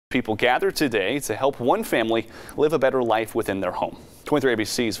People gathered today to help one family live a better life within their home. 23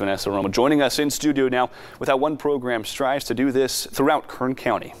 ABC's Vanessa Romo joining us in studio now with how one program strives to do this throughout Kern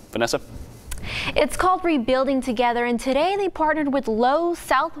County. Vanessa? It's called Rebuilding Together, and today they partnered with Lowe's,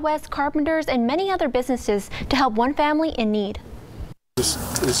 Southwest Carpenters, and many other businesses to help one family in need.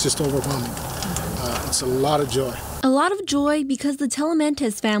 It's just overwhelming. It's a lot of joy. A lot of joy because the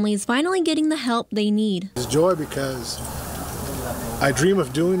Telementis family is finally getting the help they need. It's joy because I dream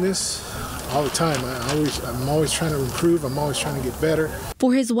of doing this all the time. I'm always trying to improve. I'm always trying to get better.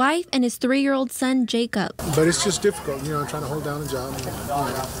 For his wife and his 3-year-old son, Jacob. But it's just difficult, trying to hold down a job,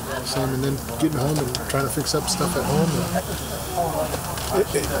 and then getting home and trying to fix up stuff at home.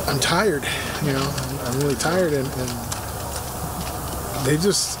 I'm tired, I'm really tired, and they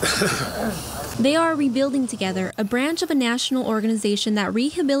just... They are Rebuilding Together, a branch of a national organization that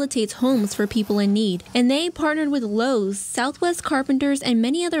rehabilitates homes for people in need. And they partnered with Lowe's, Southwest Carpenters, and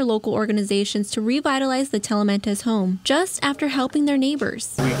many other local organizations to revitalize the Telementis home, just after helping their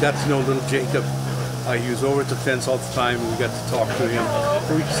neighbors. We got to know little Jacob. He was over at the fence all the time, and we got to talk to him.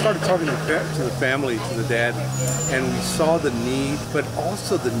 And we started talking to the family, to the dad, and we saw the need, but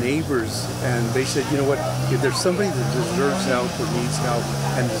also the neighbors. And they said, you know what, if there's somebody that deserves help or needs help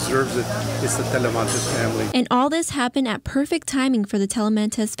and deserves it, it's the Telementis family. And all this happened at perfect timing for the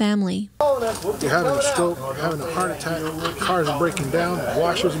Telementis family. You're having a stroke, you're having a heart attack, cars are breaking down,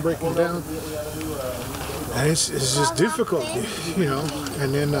 washers are breaking down. And it's just difficult,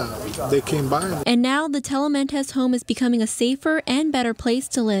 and then they came by. And now the Telementis home is becoming a safer and better place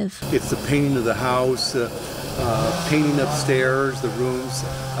to live. It's the painting of the house, painting upstairs, the rooms.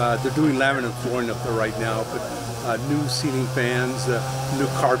 They're doing laminate flooring up there right now, but new ceiling fans, new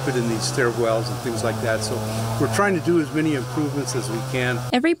carpet in these stairwells and things like that. So we're trying to do as many improvements as we can.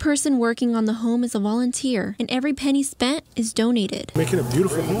 Every person working on the home is a volunteer, and every penny spent is donated. Making a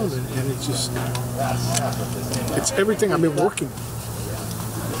beautiful home, and it's just, it's everything I've been working.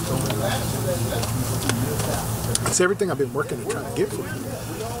 It's everything I've been working and trying to get for them.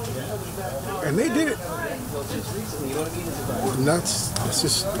 And they did it. And it's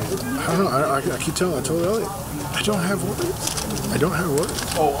just, I don't know, I keep telling, I told Elliot, I don't have words. I don't have words.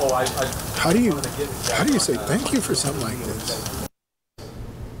 How do you say thank you for something like this?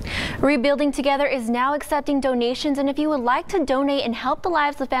 Rebuilding Together is now accepting donations, and if you would like to donate and help the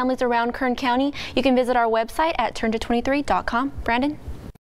lives of families around Kern County, you can visit our website at turnto23.com. Brandon?